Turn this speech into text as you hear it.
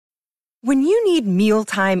When you need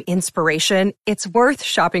mealtime inspiration, it's worth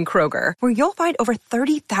shopping Kroger, where you'll find over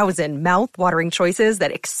 30,000 mouth-watering choices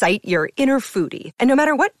that excite your inner foodie. And no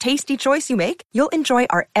matter what tasty choice you make, you'll enjoy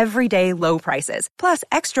our everyday low prices, plus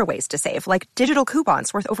extra ways to save, like digital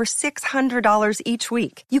coupons worth over $600 each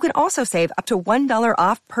week. You can also save up to $1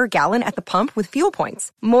 off per gallon at the pump with fuel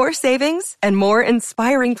points. More savings and more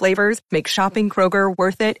inspiring flavors make shopping Kroger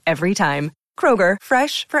worth it every time. Kroger,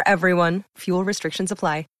 fresh for everyone. Fuel restrictions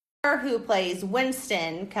apply. Who plays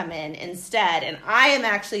Winston come in instead, and I am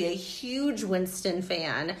actually a huge Winston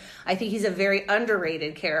fan. I think he's a very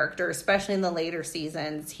underrated character, especially in the later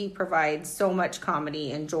seasons. He provides so much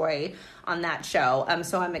comedy and joy on that show,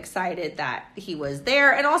 so I'm excited that he was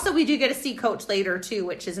there. And also we do get to see Coach later too,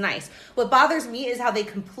 which is nice. What bothers me is how they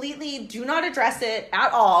completely do not address it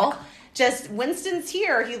at all. Just Winston's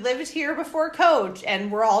here. He lived here before Coach,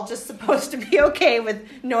 and we're all just supposed to be okay with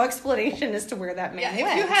no explanation as to where that man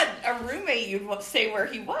went. If you had a roommate, you'd say where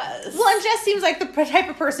he was. Well, and Jess seems like the type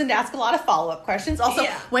of person to ask a lot of follow-up questions. Also,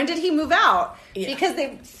 when did he move out? Yeah. Because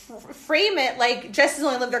they frame it like Jess has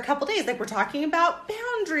only lived there a couple days. Like, we're talking about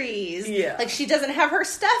boundaries. Yeah. Like, she doesn't have her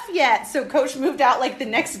stuff yet, so Coach moved out like the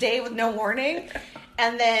next day with no warning.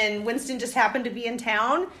 And then Winston just happened to be in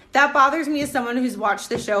town. That bothers me as someone who's watched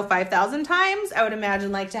the show 5,000 times. I would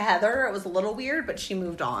imagine, like, to Heather, it was a little weird, but she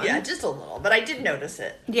moved on. Yeah, just a little, but I did notice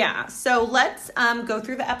it. Yeah, so let's go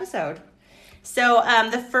through the episode. So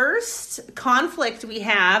the first conflict we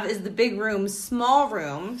have is the big room, small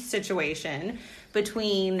room situation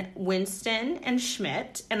between Winston and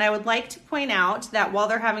Schmidt. And I would like to point out that while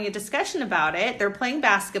they're having a discussion about it, they're playing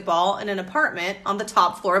basketball in an apartment on the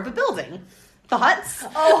top floor of a building. Thoughts?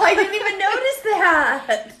 Oh, I didn't even notice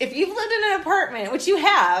that. If you've lived in an apartment, which you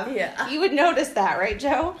have, you would notice that, right,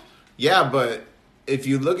 Joe? Yeah, but if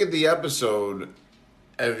you look at the episode,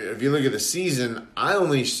 if you look at the season, I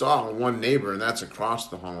only saw one neighbor, and that's across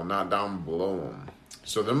the hall, not down below him.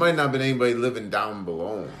 So there might not have been anybody living down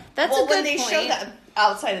below him. That's a good when they point. show that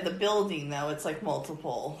outside of the building, though, it's like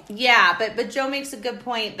multiple. Yeah, but Joe makes a good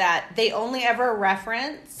point that they only ever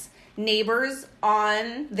reference neighbors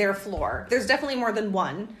on their floor. There's definitely more than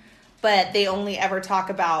one, but they only ever talk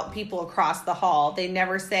about people across the hall. They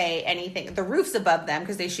never say anything. The roof's above them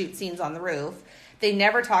because they shoot scenes on the roof. They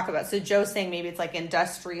never talk about, so Joe's saying maybe it's like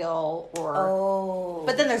industrial or... Oh.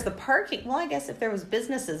 But then there's the parking. Well, I guess if there was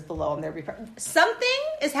businesses below them, there'd be... Something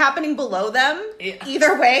is happening below them,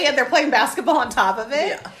 either way, and they're playing basketball on top of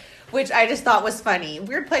it. Yeah. Which I just thought was funny.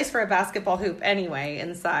 Weird place for a basketball hoop anyway,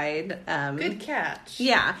 inside. Good catch.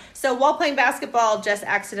 Yeah. So while playing basketball, Jess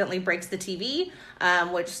accidentally breaks the TV,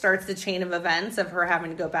 which starts the chain of events of her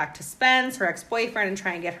having to go back to Spence, her ex-boyfriend, and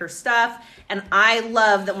try and get her stuff. And I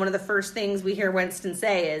love that one of the first things we hear Winston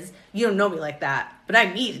say is, "You don't know me like that, but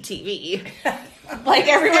I need a TV." Like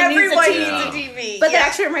everyone needs a TV. But that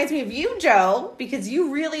actually reminds me of you, Joe, because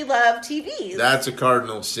you really love TVs. That's a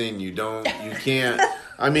cardinal sin. You can't...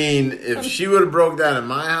 I mean, if she would have broke that in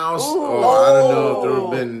my house, I don't know if there would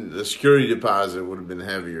have been, the security deposit would have been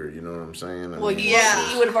heavier, you know what I'm saying? You would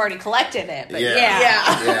have already collected it, but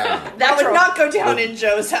that would not go down in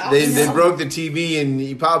Joe's house. They broke the TV, and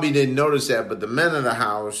you probably didn't notice that, but the men of the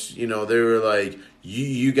house, they were like,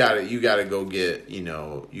 you gotta go get,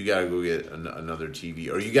 another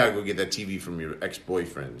TV, or you gotta go get that TV from your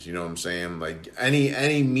ex-boyfriends, you know what I'm saying? Like,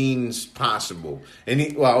 any means possible.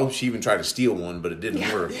 She even tried to steal one, but it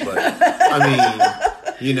didn't work. But, I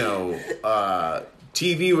mean,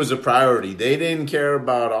 TV was a priority. They didn't care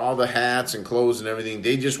about all the hats and clothes and everything.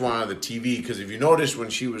 They just wanted the TV, because if you notice,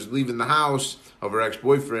 when she was leaving the house of her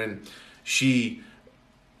ex-boyfriend, she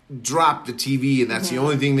dropped the TV, and that's the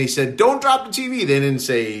only thing they said. Don't drop the TV. They didn't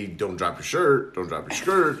say, don't drop your shirt, don't drop your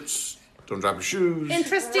skirts, don't drop your shoes.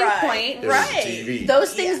 Interesting point. Right.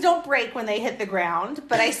 Those things don't break when they hit the ground,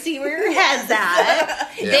 but I see where your head's at.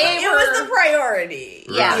 It was the priority.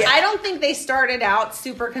 Yeah. I don't think they started out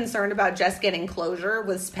super concerned about just getting closure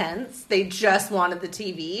with Spence. They just wanted the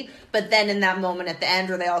TV. But then in that moment at the end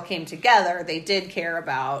where they all came together, they did care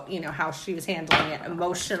about, how she was handling it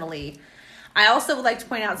emotionally. I also would like to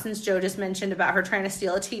point out, since Joe just mentioned about her trying to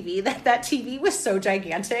steal a TV, that TV was so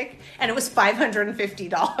gigantic, and it was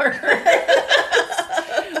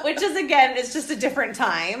 $550. Which is, again, it's just a different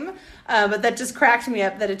time. But that just cracked me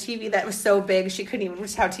up, that a TV that was so big, she couldn't even, which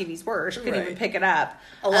is how TVs were, she couldn't even pick it up.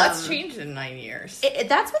 A lot's changed in 9 years.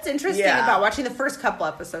 That's what's interesting about watching the first couple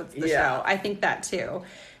episodes of the show. I think that, too.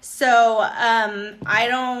 So,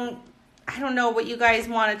 I don't know what you guys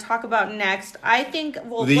want to talk about next. I think...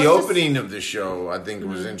 the opening of the show, I think,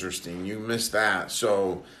 was interesting. You missed that.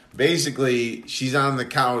 So, basically, she's on the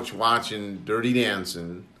couch watching Dirty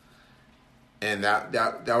Dancing, and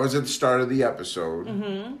that was at the start of the episode.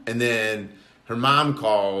 Mm-hmm. And then her mom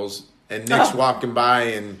calls, and Nick's walking by,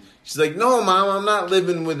 and she's like, "No, Mom, I'm not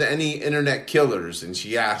living with any internet killers." And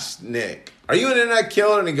she asks Nick, "Are you an internet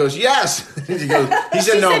killer?" And he goes, "Yes." And he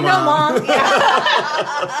said, "No, Mom." Yeah.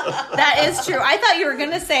 That is true. I thought you were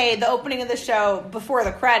going to say the opening of the show before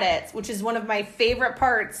the credits, which is one of my favorite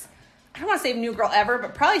parts. I don't want to say New Girl ever,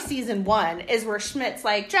 but probably season 1 is where Schmidt's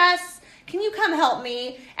like, "Jess, can you come help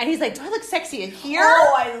me?" And he's like, "Do I look sexy in here?"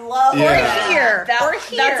 Oh, I love that. Or here.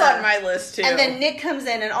 That's on my list, too. And then Nick comes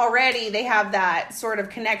in, and already they have that sort of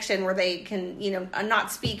connection where they can,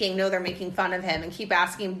 not speaking, know they're making fun of him and keep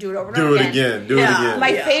asking him to do it over and over again. Do it again.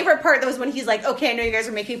 My favorite part, though, was when he's like, "Okay, I know you guys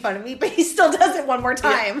are making fun of me," but he still does it one more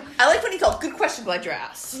time. Yeah. I like when he calls, "Good question, glad you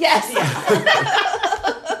asked." Yes.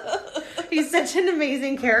 He's such an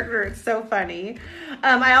amazing character. It's so funny.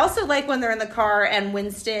 I also like when they're in the car and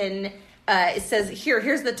Winston says,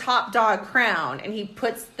 here's the top dog crown. And he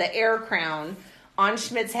puts the air crown on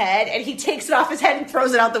Schmidt's head, and he takes it off his head and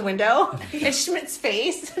throws it out the window. And Schmidt's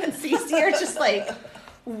face and Cece are just like,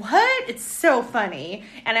 what? It's so funny.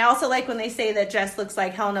 And I also like when they say that Jess looks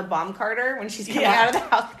like Helena Bonham Carter when she's coming out of the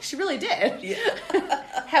house. She really did. Yeah.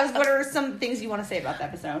 What are some things you want to say about the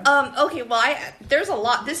episode? Okay, well, there's a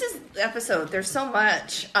lot. This is the episode. There's so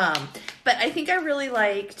much. But I think I really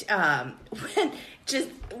liked when just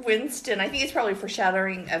Winston, I think it's probably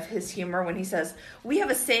foreshadowing of his humor when he says, "We have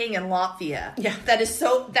a saying in Latvia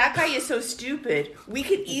that guy is so stupid, we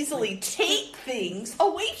could easily take things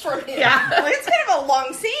away from him." Yeah. Well, it's kind of a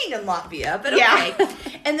long saying in Latvia, but okay. Yeah.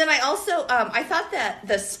 And then I also, I thought that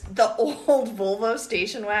the old Volvo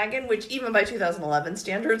station wagon, which even by 2011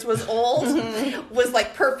 standards was old, was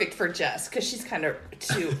like perfect for Jess, because she's kind of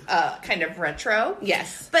retro.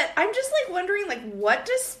 Yes. But I'm just like wondering, like, what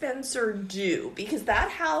does Spencer do? Because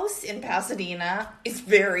that house in Pasadena is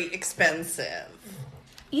very expensive.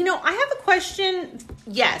 I have a question.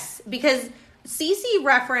 Yes, because Cece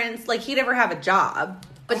referenced like he'd ever have a job,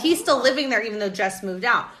 but he's still living there even though Jess moved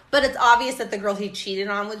out. But it's obvious that the girl he cheated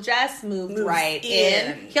on with Jess moved right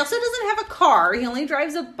in. He also doesn't have a car. He only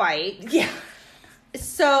drives a bike. Yeah.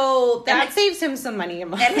 So that saves him some money.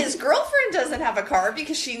 And his girlfriend doesn't have a car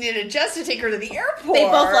because she needed Jess to take her to the airport. They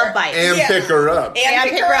both love bikes. And pick her up. And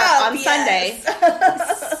pick her up on Sunday.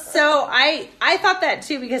 So I thought that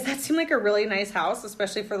too, because that seemed like a really nice house,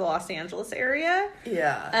 especially for the Los Angeles area.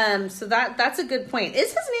 Yeah. So that's a good point.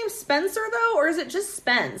 Is his name Spencer though, or is it just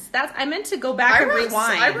Spence? I meant to go back and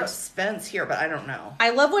rewind. I wrote Spence here, but I don't know.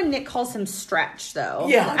 I love when Nick calls him Stretch though.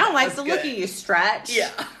 Yeah. I don't like the look of you, Stretch. Yeah.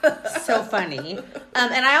 So funny.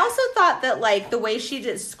 And I also thought that like the way she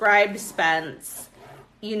described Spence,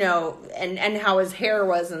 and how his hair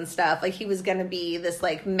was and stuff, like he was going to be this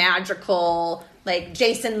like magical, like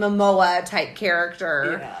Jason Momoa type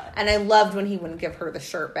character. Yeah. And I loved when he wouldn't give her the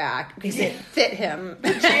shirt back because it fit him.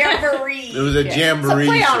 Jamboree. It was a jamboree.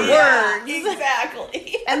 It's a play on words. Yeah,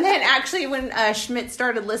 exactly. And then actually when Schmidt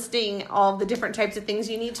started listing all the different types of things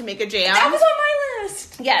you need to make a jam. That was on my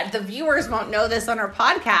list. Yeah, the viewers won't know this on our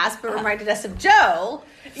podcast, but reminded us of Joe.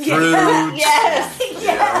 Fruits. Yes.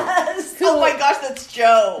 Oh my gosh, that's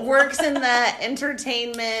Joe. Works in the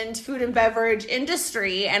entertainment, food and beverage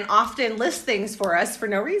industry and often lists things for us for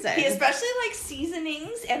no reason. He especially likes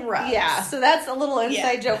seasonings and rubs. Yeah, so that's a little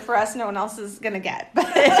inside joke for us no one else is going to get.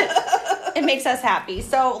 But it makes us happy.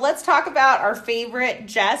 So let's talk about our favorite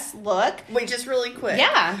Jess look. Wait, just really quick.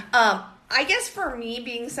 Yeah. I guess for me,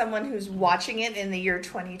 being someone who's watching it in the year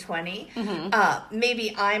 2020,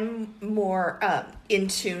 maybe I'm more in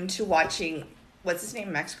tune to watching, what's his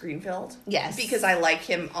name, Max Greenfield? Yes. Because I like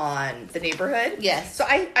him on The Neighborhood. Yes. So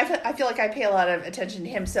I feel like I pay a lot of attention to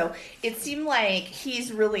him. So it seemed like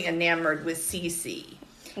he's really enamored with Cece.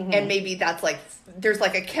 Mm-hmm. And maybe that's like, there's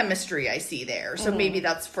like a chemistry I see there. So maybe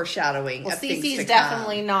that's foreshadowing of things to come. Cece's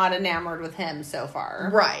definitely not enamored with him so far.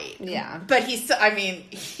 Right. Yeah. But he's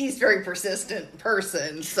a very persistent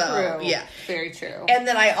person. So, true. Yeah. Very true. And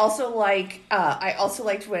then I also liked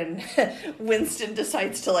when Winston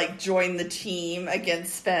decides to like join the team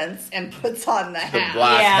against Spence and puts on the hat. The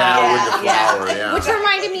black hat with the flower, yeah. Which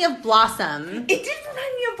reminded me of Blossom. It did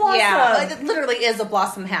remind me of Blossom. Yeah, like it literally is a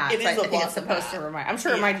Blossom hat. It is I a think Blossom it's supposed hat. to remind. I'm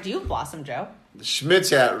sure it reminded you of Blossom, Joe.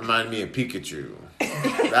 Schmidt's hat reminded me of Pikachu.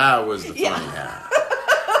 That was the funny hat.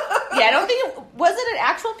 Yeah, I don't think was it an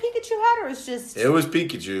actual Pikachu hat or was just... It was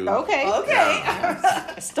Pikachu. Okay.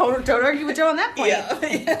 Yeah. Don't argue with Joe on that point.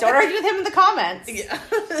 Yeah. Don't argue with him in the comments. Yeah.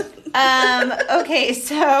 Okay,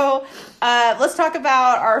 so let's talk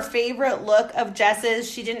about our favorite look of Jess's.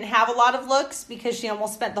 She didn't have a lot of looks because she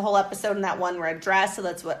almost spent the whole episode in that one red dress, so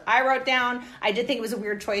that's what I wrote down. I did think it was a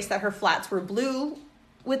weird choice that her flats were blue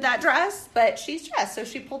with that dress, but she's dressed, so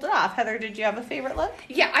she pulled it off. Heather, did you have a favorite look?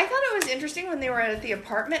 Yeah, I thought it was interesting when they were at the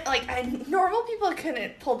apartment. Like, normal people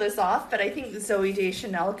couldn't pull this off, but I think Zooey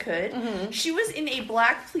Deschanel could. Mm-hmm. She was in a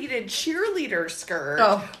black pleated cheerleader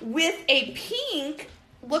skirt with a pink,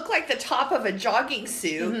 looked like the top of a jogging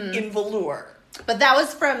suit in velour. But that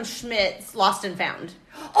was from Schmidt's Lost and Found.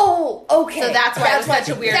 Oh, okay. So that's why it was such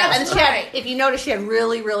a weird. That's And she had, if you notice, she had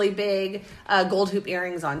really, really big gold hoop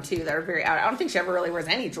earrings on too. That are very out. I don't think she ever really wears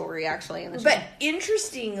any jewelry actually in the show. But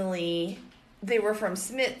interestingly, they were from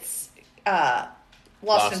Smith's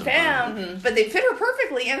Lost and Found, but they fit her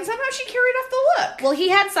perfectly, and somehow she carried off the look. Well, he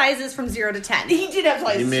had sizes from 0 to 10. He did have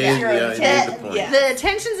sizes from 0 to 10. He made the point. Yeah. The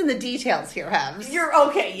attentions and the details here, Hebs. You're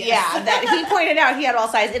okay, yes. Yeah, that he pointed out he had all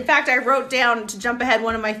sizes. In fact, I wrote down, to jump ahead,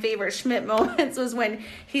 one of my favorite Schmidt moments was when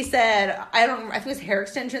he said, I think it was hair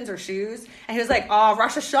extensions or shoes, and he was like,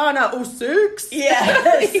 Rosh Hashanah 06.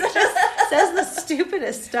 Yeah. He just says the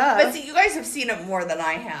stupidest stuff. But see, you guys have seen it more than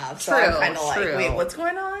I have, so True, I'm kind of like, true. wait, what's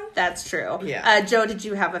going on? That's true. Yeah. Joe, did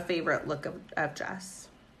you have a favorite look of Jess?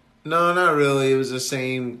 No, not really. It was the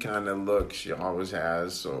same kind of look she always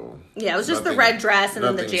has. So Yeah, it was just the nothing- red dress and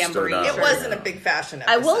then the nothing stood jamboree out. It shirt. wasn't a big fashion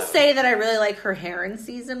I episode. will say that I really like her hair in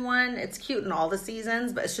season 1. It's cute in all the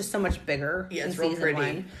seasons, but it's just so much bigger Yeah, in it's real season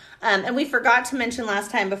pretty. 1. And we forgot to mention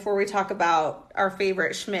last time, before we talk about our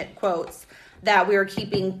favorite Schmidt quotes, that we were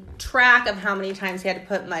keeping track of how many times he had to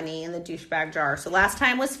put money in the douchebag jar. So last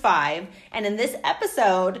time was 5, and in this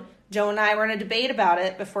episode, Joe and I were in a debate about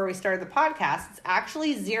it before we started the podcast. It's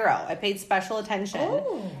actually 0. I paid special attention.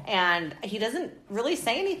 Oh. And he doesn't really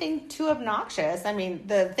say anything too obnoxious. I mean,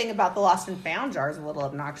 the thing about the Lost and Found jar is a little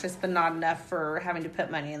obnoxious, but not enough for having to put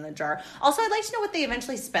money in the jar. Also, I'd like to know what they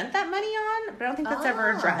eventually spent that money on, but I don't think that's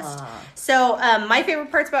ever addressed. So my favorite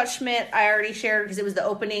parts about Schmidt, I already shared, because it was the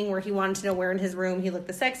opening where he wanted to know where in his room he looked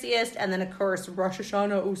the sexiest. And then, of course, Rosh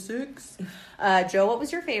Hashanah 06. Joe, what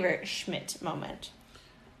was your favorite Schmidt moment?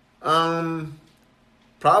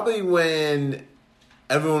 Probably when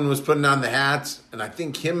everyone was putting on the hats, and I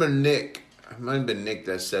think him or Nick, it might have been Nick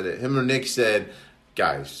that said it. Him or Nick said,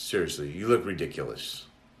 "Guys, seriously, you look ridiculous."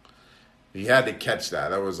 You had to catch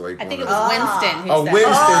that. That was like I think it one of was the- Winston who Oh, said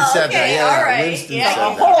Winston that. said that. okay, Yeah, all right. Winston Yeah, said you that.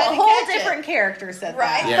 had A to whole catch it. different character said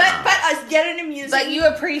Right, that. Yeah. but us getting a music. But you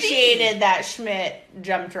appreciated that Schmidt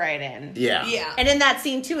jumped right in. Yeah. Yeah. And in that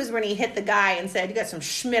scene, too, is when he hit the guy and said, "You got some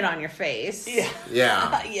Schmidt on your face." Yeah.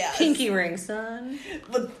 Yeah. Yes. Pinky ring, son.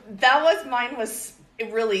 But that was, mine was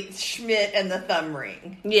really Schmidt and the thumb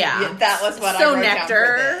ring. Yeah. That was what So I wrote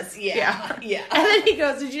nectar. down for this. Yeah. Yeah. And then he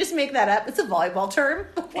goes, "Did you just make that up? It's a volleyball term."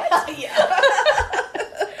 What? Yeah.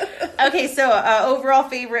 Okay, so overall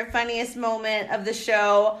favorite, funniest moment of the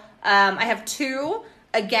show. I have 2.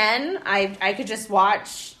 Again, I could just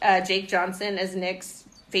watch Jake Johnson as Nick's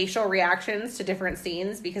facial reactions to different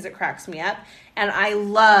scenes because it cracks me up. And I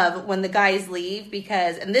love when the guys leave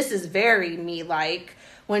because, and this is very me-like,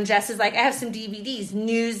 when Jess is like, "I have some DVDs,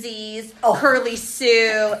 Newsies, Curly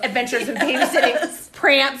Sue, Adventures in Babysitting,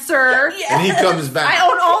 Prancer." Yeah. And he comes back. I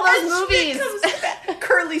own all And those Schmidt movies. comes back.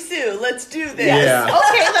 Curly Sue, let's do this. Yeah.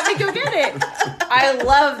 Okay, let me go get it. I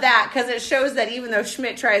love that because it shows that even though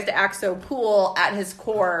Schmidt tries to act so cool, at his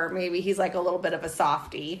core, maybe he's like a little bit of a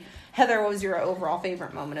softie. Heather, what was your overall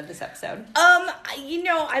favorite moment of this episode?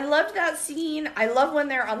 I loved that scene. I love when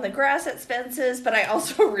they're on the grass at Spence's, but I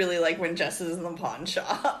also really like when Jess is in the pawn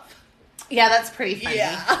shop. Yeah, that's pretty funny.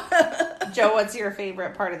 Yeah. Joe, what's your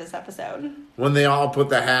favorite part of this episode? When they all put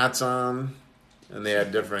the hats on, and they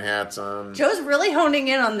had different hats on. Joe's really honing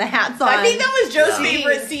in on the hats on. I think that was Joe's Yeah.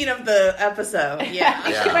 favorite scene of the episode. Yeah.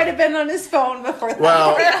 He Yeah. might have been on his phone before that. Well,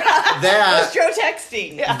 Was that Joe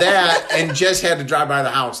texting? that and Jess had to drive by the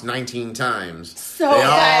house 19 times. So they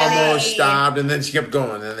funny. almost stopped, and then she kept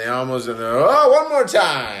going, and they almost, and one more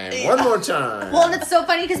time, one more time. Well, and it's so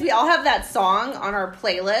funny because we all have that song on our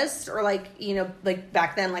playlist, or like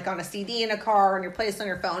back then, like on a CD in a car, or on your playlist on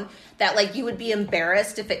your phone. That like you would be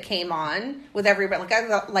embarrassed if it came on with everybody. Like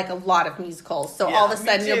I like a lot of musicals, so Yeah, all of a me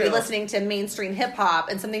sudden you'll be too. listening to mainstream hip hop,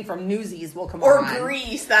 and something from Newsies will come Or on.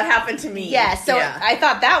 Grease. That happened to me. Yeah, so yeah. I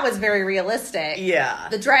thought that was very realistic. Yeah.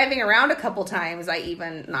 The driving around a couple times,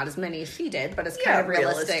 not as many as she did, but it's kind Yeah, of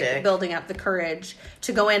realistic, realistic. building up the courage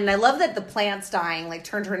to go in. And I love that the plants dying, like,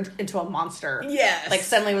 turned her into a monster. Yes. Like,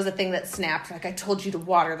 suddenly was a thing that snapped, like, "I told you to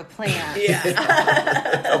water the plant."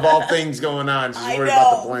 Yeah. Of all things going on, she's I worried know.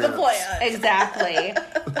 about the plants. The plant. Exactly.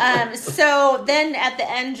 So then at the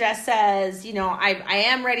end, Jess says, I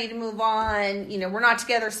am ready to move on. We're not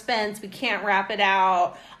together, Spence. We can't wrap it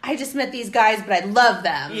out. I just met these guys, but I love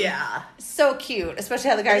them. Yeah. So cute. Especially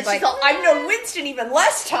how the guy's like, I've known Winston even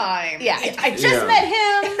less time. Yeah, I just met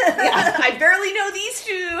him. Yeah. I barely know these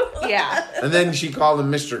two. Yeah. And then she called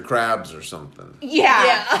him Mr. Krabs or something.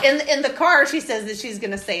 Yeah. In the car, she says that she's going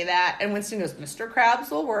to say that. And Winston goes, Mr. Krabs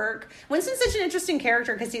will work. Winston's such an interesting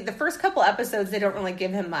character because the first couple episodes, they don't really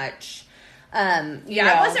give him much. I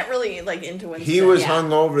wasn't really into Winston. He was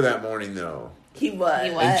hungover that morning, though. He was.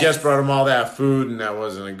 And Jess brought him all that food, and that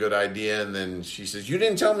wasn't a good idea. And then she says, "You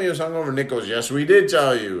didn't tell me he was hungover." Nick goes, "Yes, we did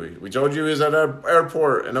tell you. We told you he was at an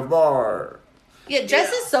airport in a bar." Yeah, Jess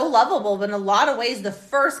is so lovable, but in a lot of ways, the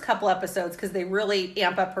first couple episodes, because they really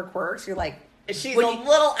amp up her quirks, you're like... She's a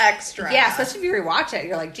little extra. Yeah, especially if you rewatch it.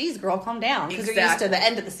 You're like, geez, girl, calm down. Because you're used to the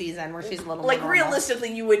end of the season where she's a little more normal.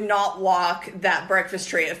 Realistically, you would not walk that breakfast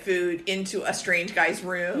tray of food into a strange guy's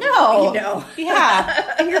room. No.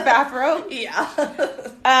 Yeah. In your bathrobe.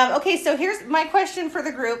 Yeah. Okay, so here's my question for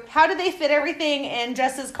the group. How did they fit everything in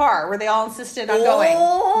Jess's car? Were they all insisted on going?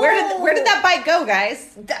 Where did that bike go,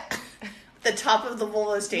 guys? The top of the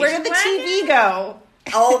Volvo station Where did the TV go?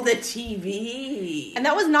 Oh, the TV. And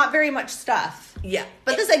that was not very much stuff. Yeah.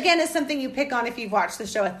 But this, again, is something you pick on if you've watched the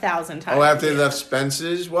show 1,000 times. Oh, after they left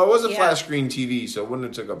Spence's? Well, it was a flat screen TV, so it wouldn't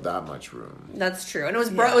have took up that much room. That's true. And it was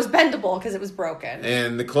it was bendable because it was broken.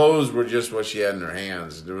 And the clothes were just what she had in her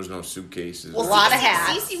hands. There was no suitcases. Well, a lot of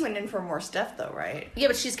hats. Cece went in for more stuff, though, right? Yeah,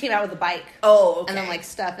 but she just came out with a bike. Oh, okay. And then,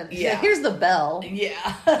 stuff. And here's the bell.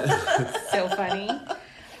 Yeah. So funny.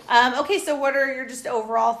 Okay, so what are your just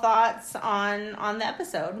overall thoughts on the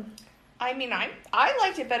episode? I mean, I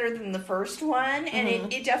liked it better than the first one, and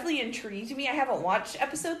it definitely intrigued me. I haven't watched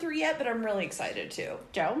episode 3 yet, but I'm really excited to.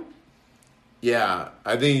 Joe? Yeah,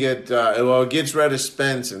 I think it gets rid of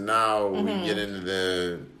Spence, and now we get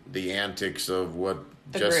into the antics of what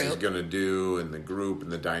Jess is going to do, and the group,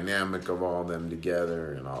 and the dynamic of all them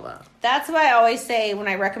together, and all that. That's why I always say when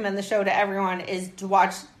I recommend the show to everyone is to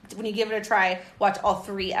watch... When you give it a try, watch all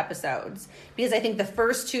 3 episodes. Because I think the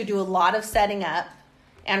first 2 do a lot of setting up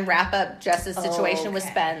and wrap up Jess's situation with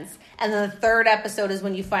Spence. And then the 3rd episode is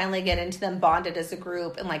when you finally get into them bonded as a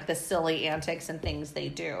group and the silly antics and things they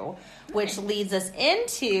do. Which leads us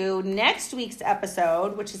into next week's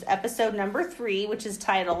episode, which is episode number 3, which is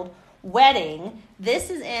titled Wedding. This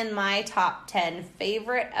is in my top 10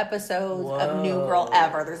 favorite episodes of New Girl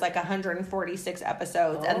ever. There's 146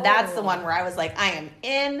 episodes. And that's the one where I was like, I am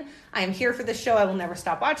in. I am here for the show. I will never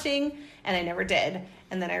stop watching. And I never did.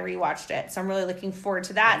 And then I rewatched it. So I'm really looking forward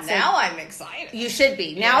to that. Now I'm excited. You should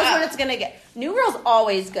be. Now is when it's going to get... New Girl's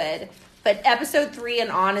always good. But episode 3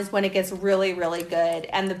 and on is when it gets really, really good.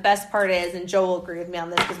 And the best part is, and Joe will agree with me on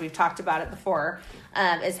this because we've talked about it before,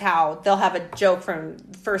 is how they'll have a joke from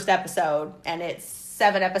the first episode, and it's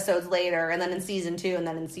 7 episodes later, and then in season 2, and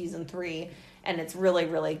then in season 3. And it's really,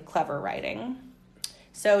 really clever writing.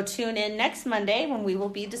 So tune in next Monday when we will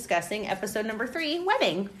be discussing episode number 3,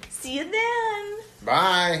 Wedding. See you then.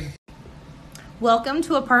 Bye. Welcome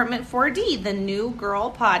to Apartment 4D, the New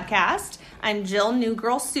Girl podcast. I'm Jill, New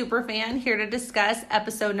Girl superfan, here to discuss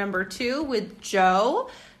episode number 2 with Joe,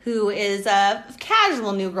 who is a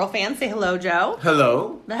casual New Girl fan. Say hello, Joe.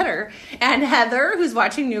 Hello. Better. And Heather, who's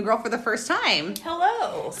watching New Girl for the first time.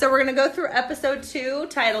 Hello. So we're going to go through episode 2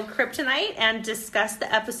 titled Kryptonite and discuss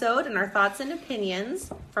the episode and our thoughts and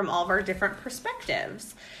opinions from all of our different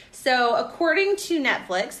perspectives. So according to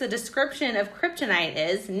Netflix, the description of Kryptonite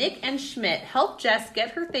is Nick and Schmidt help Jess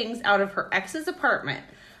get her things out of her ex's apartment.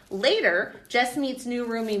 Later, Jess meets new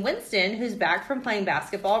roomie Winston, who's back from playing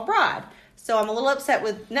basketball abroad. So I'm a little upset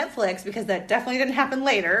with Netflix because that definitely didn't happen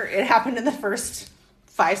later. It happened in the first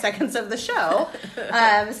 5 seconds of the show.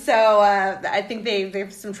 I think they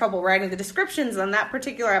have some trouble writing the descriptions on that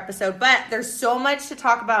particular episode. But there's so much to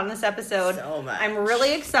talk about in this episode. So much. I'm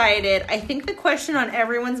really excited. I think the question on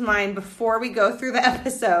everyone's mind before we go through the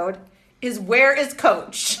episode is, where is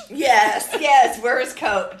Coach? Yes, where is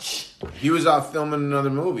Coach? He was off filming another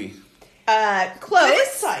movie. Close. Good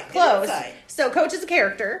insight. So Coach is a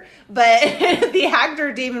character, but the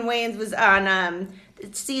actor Damon Wayans was on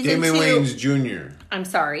season 2. Damon Wayans Jr. I'm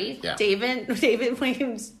sorry. Yeah. David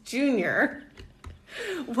Wayans Jr.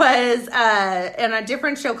 was in a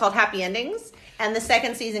different show called Happy Endings, and the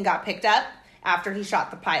second season got picked up after he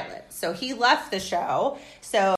shot the pilot. So he left the show. So